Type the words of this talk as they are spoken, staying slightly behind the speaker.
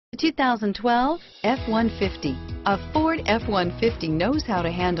The 2012 F-150. A Ford F-150 knows how to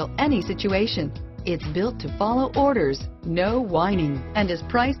handle any situation. It's built to follow orders, no whining, and is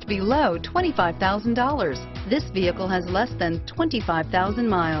priced below $25,000. This vehicle has less than 25,000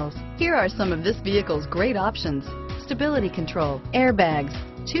 miles. Here are some of this vehicle's great options: stability control, airbags,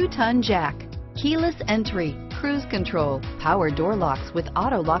 2-ton jack, keyless entry, cruise control, power door locks with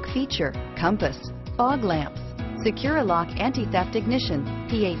auto lock feature, compass, fog lamps, Secure Lock anti-theft ignition,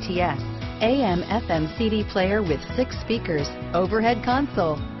 PATS, AM/FM CD player with 6 speakers, overhead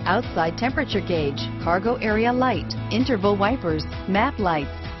console, outside temperature gauge, cargo area light, interval wipers, map lights,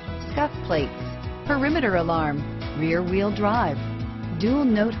 scuff plates, perimeter alarm, rear wheel drive, dual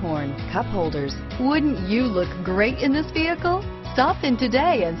note horn, cup holders. Wouldn't you look great in this vehicle? Stop in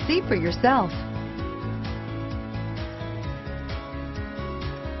today and see for yourself.